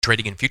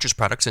Trading in futures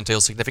products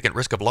entails significant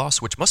risk of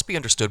loss, which must be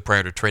understood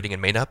prior to trading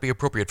and may not be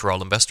appropriate for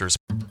all investors.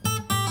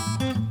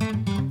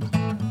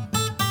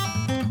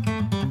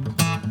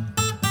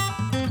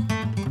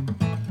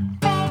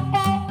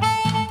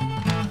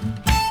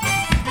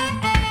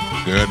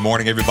 Good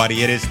morning,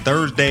 everybody. It is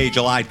Thursday,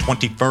 July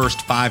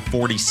 21st,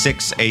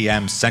 5:46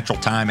 a.m. Central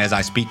Time as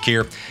I speak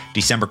here.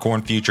 December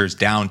corn futures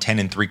down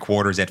 10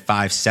 3/4 at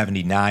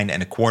 5.79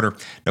 1/4.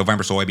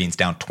 November soybeans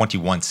down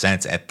 21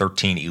 cents at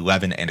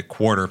 13.11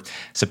 1/4.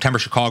 September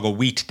Chicago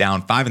wheat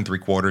down 5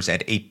 3/4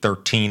 at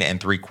 8.13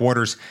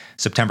 3/4.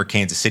 September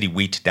Kansas City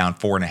wheat down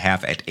 4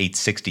 1/2 at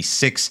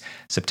 8.66.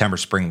 September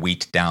spring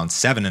wheat down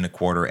 7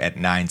 1/4 at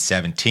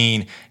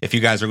 9.17. If you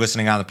guys are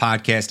listening on the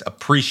podcast,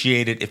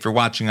 appreciate it. If you're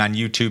watching on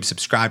YouTube,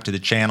 subscribe to the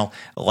channel,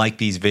 like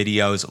these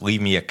videos,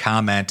 leave me a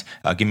comment,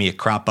 give me a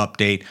crop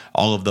update.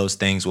 All of those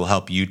things will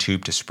help YouTube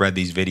to spread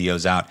these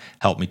videos out,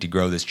 help me to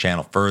grow this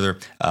channel further.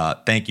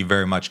 Thank you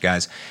very much,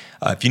 guys.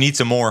 If you need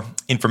some more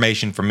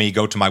information from me,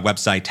 go to my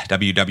website,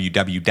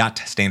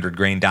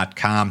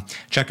 www.standardgrain.com.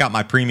 Check out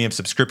my premium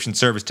subscription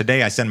service.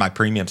 Today, I send my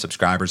premium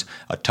subscribers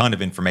a ton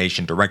of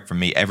information direct from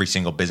me every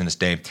single business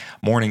day.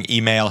 Morning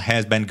email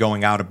has been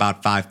going out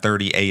about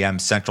 5:30 a.m.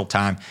 Central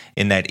Time.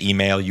 In that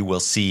email, you will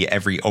see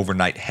every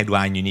overnight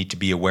headline you need to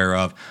be aware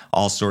of,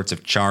 all sorts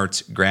of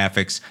charts,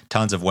 graphics,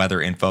 tons of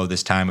weather info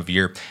this time of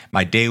year.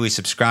 My daily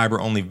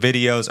subscriber-only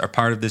videos are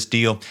part of this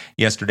deal.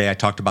 Yesterday, I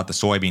talked about the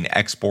soybean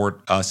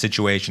export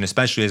situation,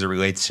 especially as it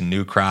relates to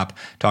new crop,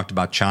 talked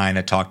about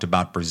China, talked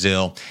about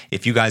Brazil.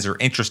 If you guys are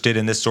interested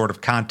in this sort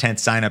of content,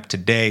 sign up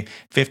today.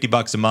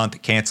 $50 a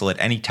month, cancel at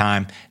any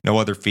time. No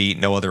other fee,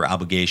 no other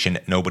obligation.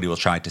 Nobody will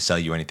try to sell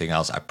you anything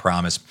else, I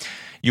promise.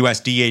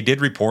 USDA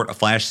did report a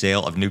flash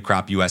sale of new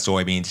crop U.S.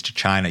 soybeans to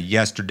China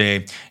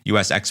yesterday.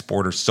 U.S.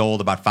 exporters sold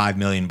about 5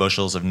 million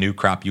bushels of new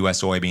crop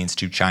U.S. soybeans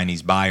to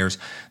Chinese buyers.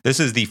 This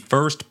is the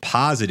first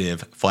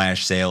positive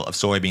flash sale of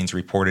soybeans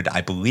reported, I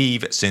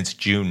believe, since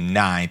June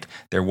 9th.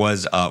 There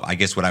was, I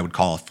guess, what I would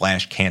call a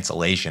flash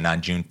cancellation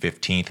on June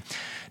 15th.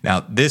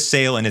 Now, this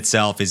sale in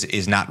itself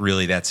is not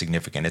really that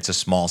significant. It's a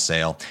small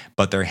sale,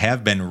 but there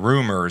have been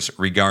rumors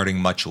regarding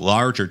much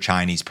larger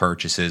Chinese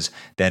purchases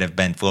that have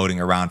been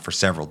floating around for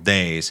several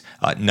days.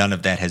 None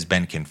of that has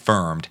been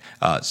confirmed.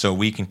 So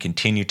we can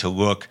continue to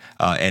look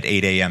at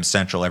 8 a.m.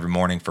 Central every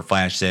morning for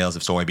flash sales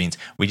of soybeans.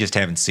 We just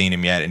haven't seen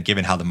them yet. And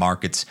given how the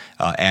markets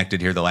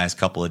acted here the last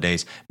couple of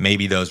days,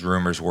 maybe those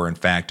rumors were in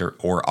fact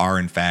or are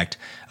in fact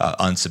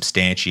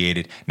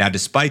unsubstantiated. Now,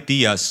 despite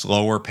the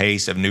slower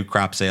pace of new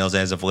crop sales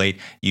as of late,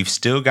 you've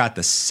still got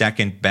the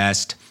second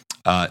best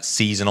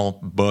seasonal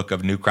book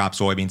of new crop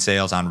soybean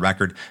sales on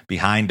record.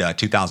 Behind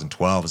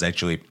 2012 is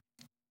actually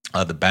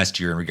the best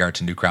year in regard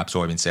to new crop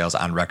soybean sales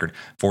on record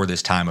for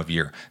this time of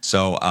year.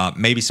 So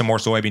maybe some more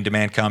soybean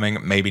demand coming,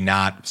 maybe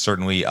not.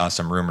 Certainly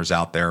some rumors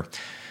out there.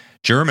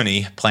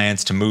 Germany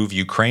plans to move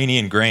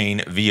Ukrainian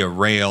grain via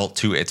rail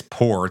to its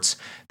ports.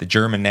 The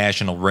German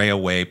National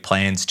Railway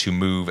plans to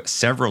move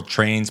several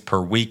trains per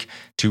week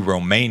to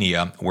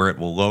Romania, where it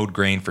will load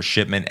grain for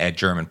shipment at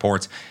German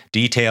ports.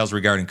 Details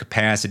regarding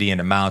capacity and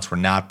amounts were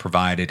not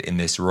provided in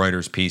this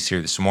Reuters piece here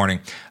this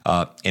morning.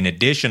 In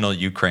additional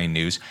Ukraine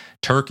news,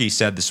 Turkey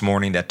said this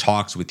morning that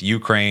talks with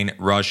Ukraine,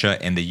 Russia,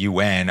 and the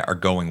UN are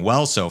going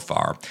well so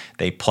far.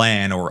 They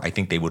plan, or I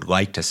think they would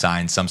like to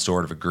sign some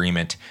sort of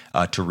agreement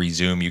to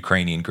resume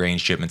Ukrainian grain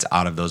shipments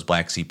out of those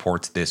Black Sea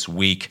ports this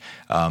week.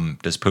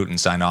 Does Putin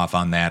sign off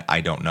on that?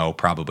 I don't know.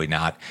 Probably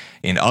not.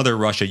 In other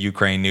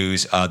Russia-Ukraine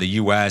news, the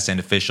U.S. and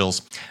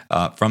officials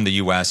from the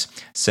U.S.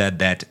 said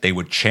that they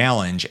would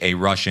challenge a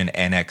Russian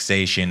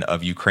annexation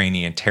of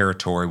Ukrainian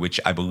territory, which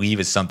I believe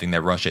is something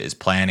that Russia is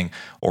planning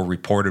or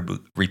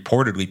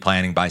reportedly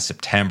planning by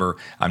September.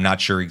 I'm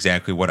not sure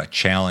exactly what a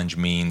challenge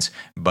means,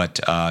 but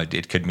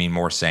it could mean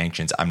more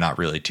sanctions. I'm not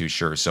really too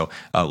sure. So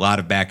a lot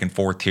of back and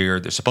forth here.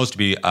 They're supposed to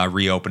be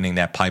reopening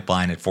that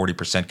pipeline at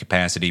 40%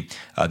 capacity,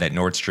 that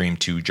Nord Stream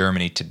to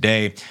Germany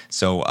today.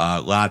 So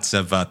lots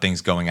of things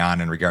going on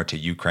in regard to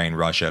Ukraine,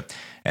 Russia,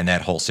 and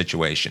that whole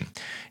situation.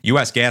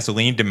 U.S.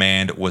 gasoline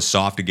demand was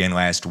soft again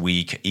last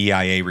week.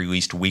 EIA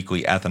released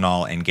weekly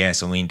ethanol and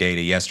gasoline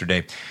data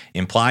yesterday.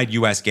 Implied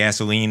U.S.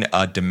 gasoline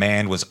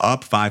demand was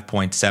up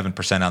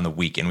 5.7% on the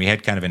week, and we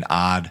had kind of an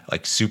odd,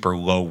 like super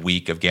low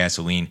week of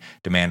gasoline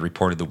demand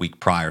reported the week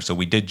prior. So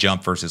we did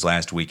jump versus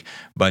last week,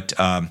 but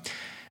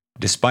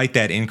despite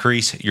that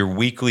increase, your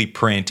weekly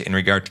print in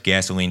regard to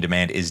gasoline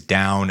demand is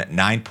down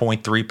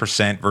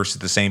 9.3% versus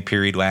the same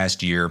period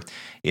last year.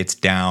 It's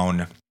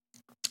down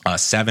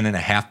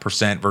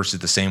 7.5% versus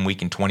the same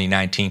week in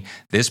 2019.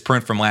 This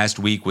print from last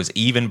week was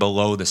even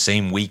below the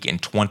same week in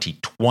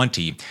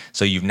 2020.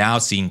 So you've now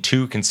seen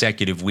 2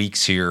 consecutive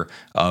weeks here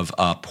of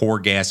poor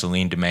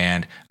gasoline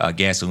demand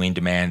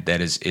that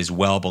is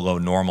well below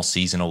normal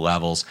seasonal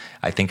levels.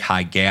 I think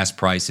high gas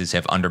prices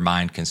have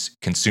undermined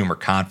consumer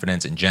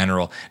confidence in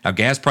general. Now,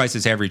 gas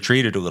prices have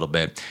retreated a little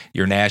bit.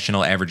 Your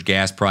national average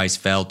gas price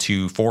fell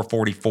to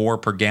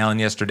 $4.44 per gallon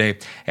yesterday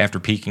after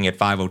peaking at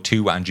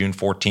 $5.02 on June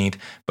 14th.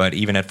 But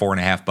even at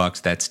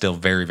 $4.50, that's still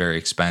very, very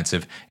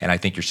expensive. And I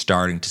think you're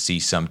starting to see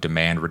some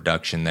demand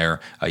reduction there.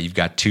 You've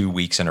got 2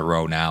 weeks in a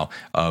row now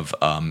of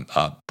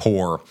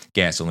poor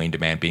gasoline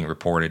demand being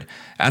reported.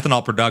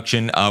 Ethanol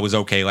production was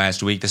okay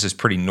last week. This is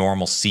pretty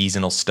normal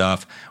seasonal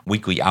stuff.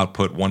 Weekly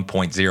output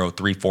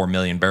 1.034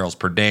 million barrels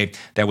per day.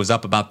 That was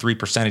up about 3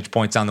 percentage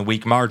points on the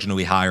week,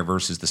 marginally higher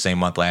versus the same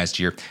month last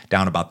year,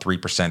 down about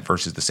 3%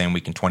 versus the same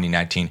week in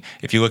 2019.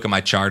 If you look at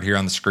my chart here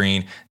on the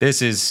screen,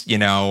 this is,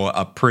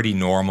 a pretty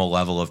normal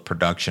level of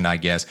production, I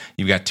guess.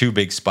 You've got 2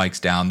 big spikes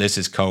down. This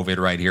is COVID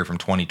right here from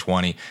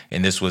 2020,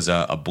 and this was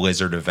a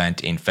blizzard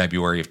event in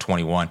February of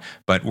 21.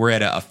 But we're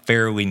at a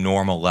fairly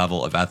normal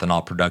level of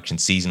ethanol production,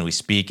 seasonally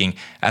speaking.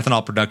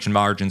 Ethanol production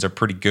margins are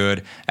pretty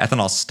good.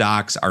 Ethanol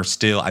stocks are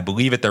still, I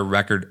believe, at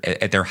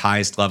their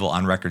highest level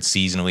on record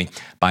seasonally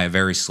by a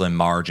very slim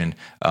margin.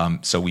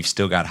 So we've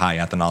still got high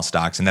ethanol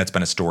stocks, and that's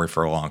been a story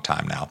for a long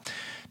time now.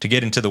 To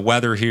get into the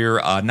weather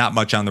here, not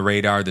much on the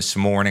radar this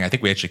morning. I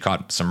think we actually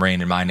caught some rain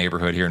in my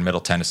neighborhood here in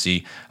Middle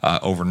Tennessee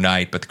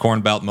overnight, but the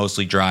Corn Belt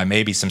mostly dry,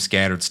 maybe some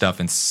scattered stuff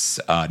in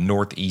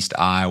northeast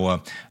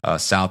Iowa,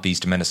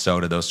 southeast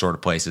Minnesota, those sort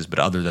of places, but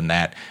other than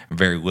that,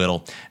 very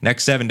little.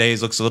 Next 7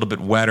 days looks a little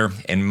bit wetter,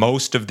 and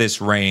most of this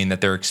rain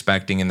that they're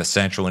expecting in the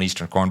central and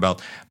eastern Corn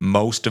Belt,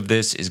 most of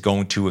this is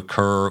going to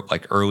occur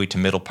like early to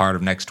middle part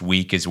of next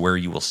week is where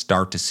you will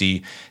start to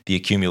see the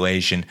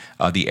accumulation.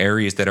 The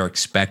areas that are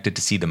expected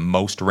to see the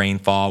most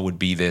rainfall would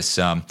be this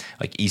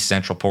like east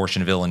central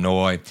portion of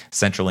Illinois,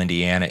 central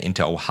Indiana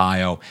into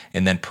Ohio,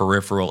 and then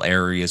peripheral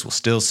areas will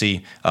still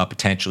see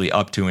potentially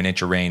up to an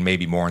inch of rain,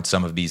 maybe more in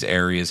some of these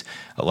areas.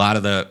 A lot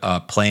of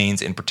the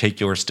plains in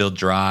particular still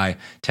dry.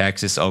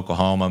 Texas,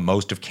 Oklahoma,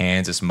 most of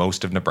Kansas,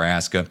 most of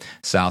Nebraska,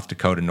 South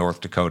Dakota,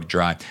 North Dakota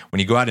dry. When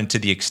you go out into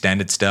the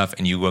extended stuff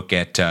and you look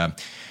at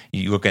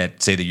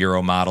say, the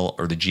Euro model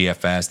or the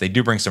GFS, they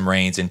do bring some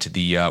rains into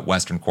the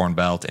western Corn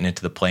Belt and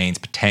into the plains,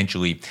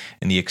 potentially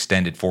in the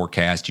extended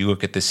forecast. You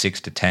look at the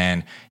 6 to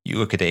 10, you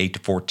look at the 8 to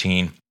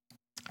 14,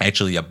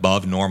 actually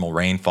above normal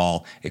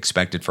rainfall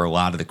expected for a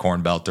lot of the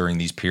Corn Belt during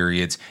these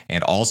periods,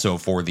 and also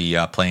for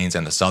the plains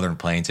and the southern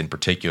plains in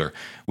particular,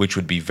 which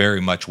would be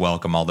very much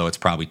welcome, although it's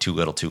probably too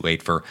little too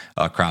late for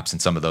crops in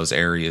some of those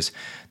areas.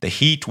 The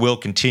heat will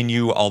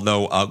continue,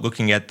 although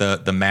looking at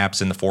the maps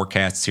and the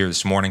forecasts here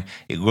this morning,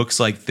 it looks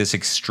like this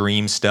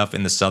extreme stuff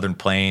in the southern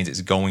plains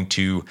is going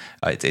to,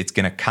 it's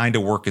going to kind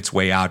of work its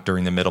way out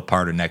during the middle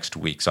part of next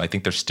week. So I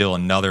think there's still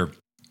another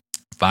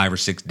 5 or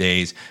 6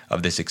 days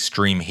of this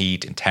extreme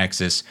heat in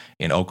Texas,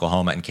 in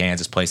Oklahoma, and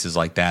Kansas, places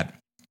like that.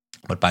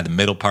 But by the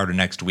middle part of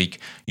next week,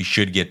 you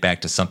should get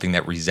back to something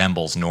that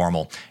resembles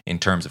normal in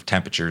terms of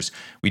temperatures.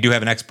 We do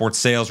have an export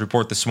sales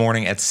report this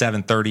morning at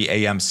 7:30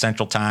 a.m.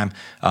 Central Time.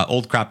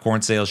 Old crop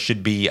corn sales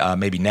should be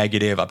maybe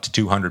negative, up to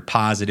 200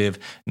 positive.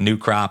 New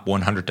crop,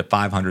 100 to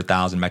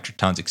 500,000 metric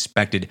tons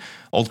expected.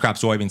 Old crop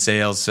soybean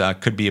sales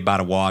could be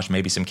about a wash,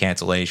 maybe some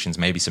cancellations,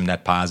 maybe some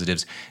net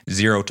positives.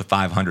 0 to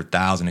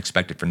 500,000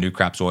 expected for new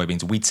crop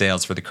soybeans. Wheat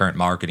sales for the current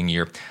marketing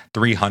year,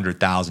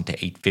 300,000 to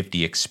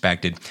 850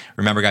 expected.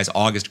 Remember, guys,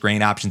 August grain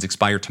options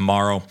expire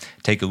tomorrow.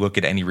 Take a look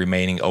at any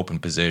remaining open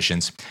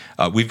positions.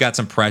 We've got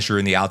some pressure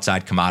in the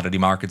outside commodity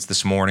markets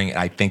this morning, and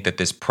I think that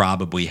this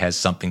probably has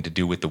something to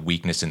do with the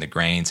weakness in the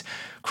grains.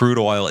 Crude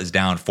oil is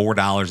down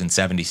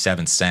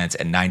 $4.77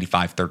 at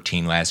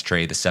 95.13 last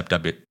trade, the SEP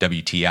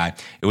WTI.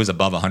 It was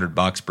above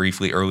 $100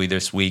 briefly early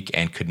this week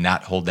and could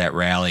not hold that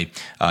rally.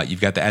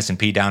 You've got the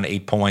S&P down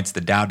 8 points,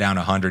 the Dow down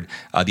 100.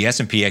 The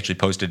S&P actually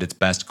posted its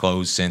best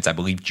close since, I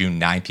believe, June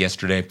 9th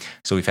yesterday.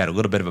 So we've had a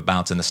little bit of a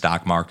bounce in the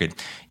stock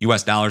market.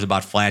 U.S. dollar's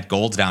about flat.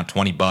 Gold's down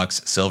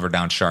 $20. Silver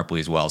down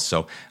sharply as well.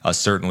 So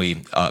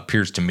certainly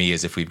appears to me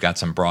as if we've got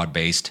some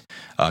broad-based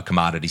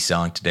commodity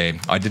selling today.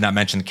 I did not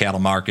mention the cattle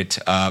market.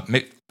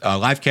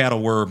 Live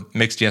cattle were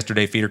mixed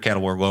yesterday. Feeder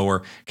cattle were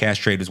lower. Cash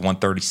trade was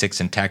 136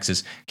 in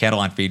Texas. Cattle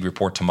on feed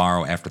report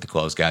tomorrow after the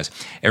close, guys.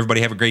 Everybody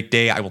have a great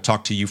day. I will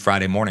talk to you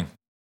Friday morning.